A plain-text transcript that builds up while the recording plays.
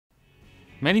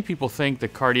Many people think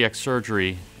that cardiac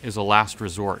surgery is a last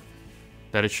resort,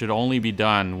 that it should only be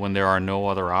done when there are no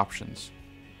other options.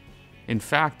 In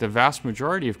fact, the vast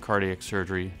majority of cardiac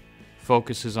surgery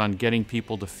focuses on getting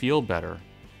people to feel better,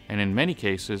 and in many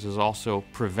cases is also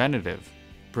preventative,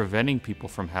 preventing people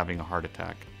from having a heart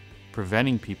attack,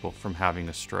 preventing people from having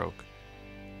a stroke,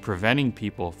 preventing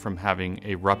people from having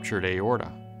a ruptured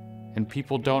aorta. And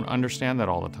people don't understand that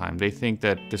all the time. They think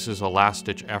that this is a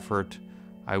last-ditch effort.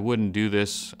 I wouldn't do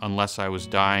this unless I was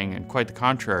dying, and quite the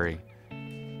contrary.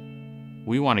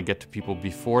 We want to get to people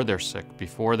before they're sick,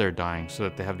 before they're dying, so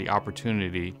that they have the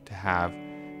opportunity to have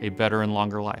a better and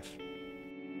longer life.